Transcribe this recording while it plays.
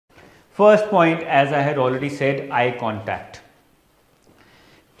First point, as I had already said, eye contact.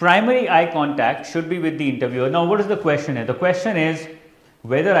 Primary eye contact should be with the interviewer. Now, what is the question here? The question is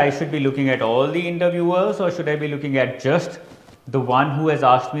whether I should be looking at all the interviewers or should I be looking at just the one who has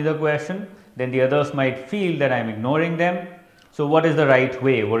asked me the question. Then the others might feel that I am ignoring them. So, what is the right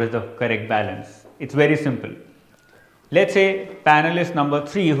way? What is the correct balance? It's very simple. Let's say panelist number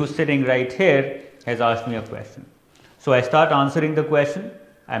 3 who's sitting right here has asked me a question. So, I start answering the question.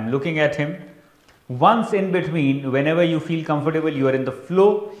 I am looking at him. Once in between, whenever you feel comfortable, you are in the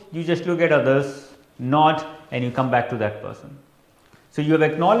flow, you just look at others, nod, and you come back to that person. So, you have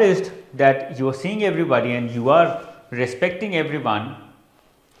acknowledged that you are seeing everybody and you are respecting everyone,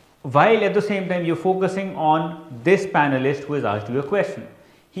 while at the same time you are focusing on this panelist who has asked you a question.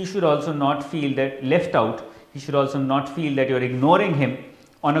 He should also not feel that left out. He should also not feel that you are ignoring him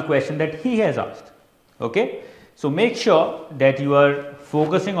on a question that he has asked. Okay? So, make sure that you are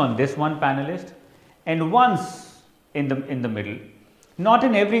focusing on this one panelist, and once in the middle, not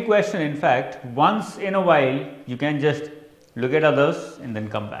in every question, in fact, once in a while you can just look at others and then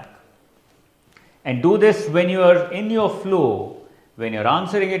come back. And do this when you are in your flow, when you are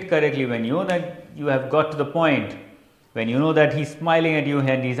answering it correctly, when you know that you have got to the point, when you know that he is smiling at you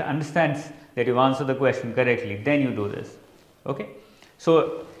and he understands that you have answered the question correctly, then you do this. Okay?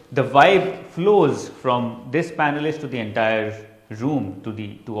 So, the vibe flows from this panelist to the entire room,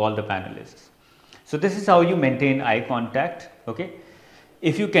 to all the panelists. So, this is how you maintain eye contact. Okay?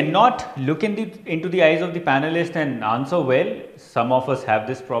 If you cannot look into the eyes of the panelist and answer well, some of us have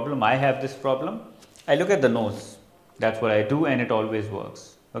this problem, I have this problem, I look at the nose. That's what I do and it always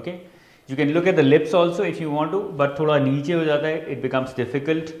works. Okay? You can look at the lips also if you want to, but thoda niche ho jata hai, it becomes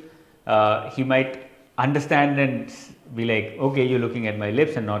difficult. He might understand and be like, okay, you're looking at my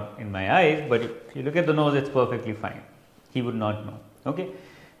lips and not in my eyes, but if you look at the nose, it's perfectly fine. He would not know. Okay?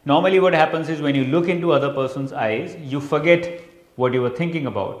 Normally what happens is when you look into other person's eyes, you forget what you were thinking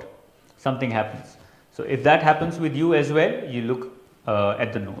about. Something happens. So, if that happens with you as well, you look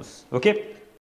at the nose. Okay?